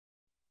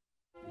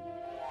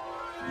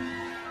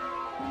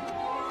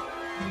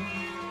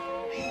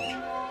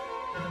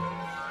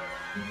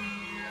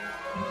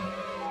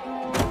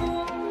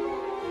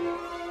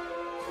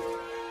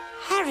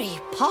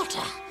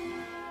Potter.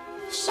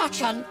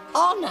 Such an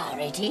honor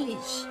it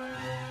is.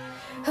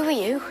 Who are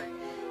you?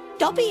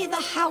 Dobby the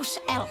house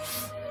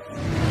elf.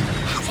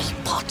 Harry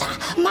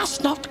Potter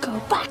must not go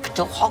back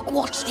to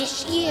Hogwarts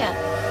this year.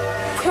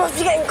 We must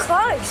be getting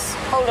close.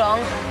 Hold on.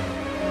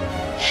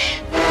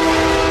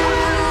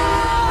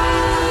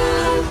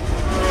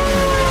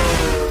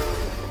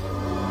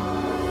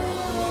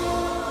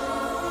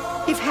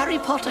 If Harry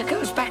Potter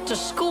goes back to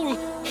school,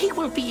 he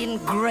will be in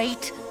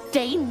great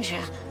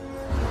danger.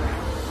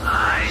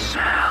 I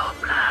smell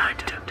blood.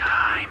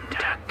 Time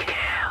to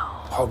kill.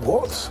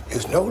 Hogwarts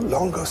is no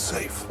longer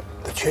safe.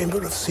 The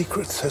Chamber of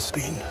Secrets has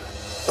been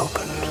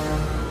opened.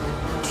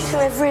 Do you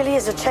think there really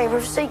is a Chamber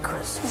of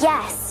Secrets?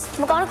 Yes.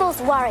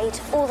 McGonagall's worried.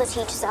 All the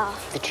teachers are.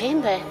 The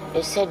chamber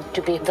is said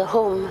to be the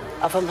home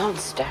of a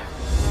monster.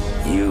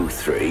 You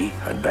three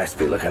had best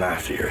be looking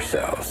after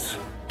yourselves.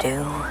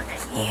 Do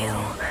you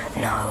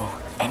know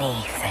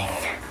anything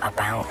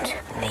about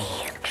the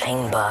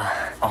Chamber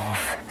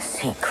of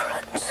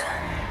Secrets?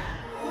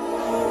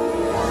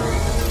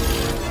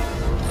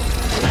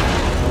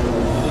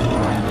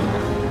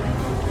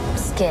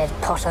 Scared,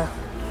 Potter.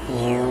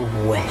 You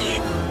wish.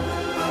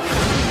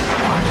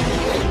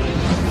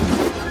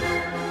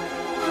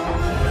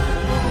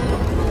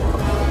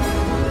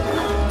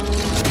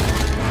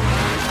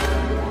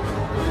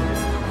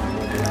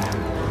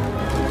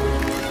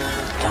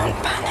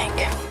 Don't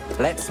panic.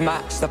 Let's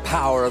match the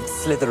power of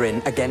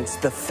Slytherin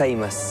against the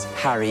famous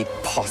Harry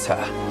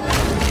Potter.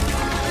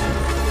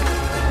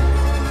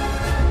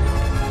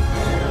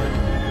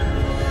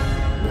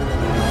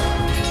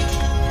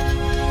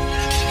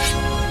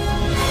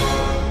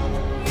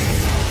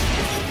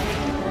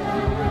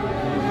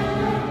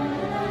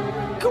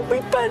 Can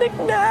we panic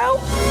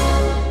now?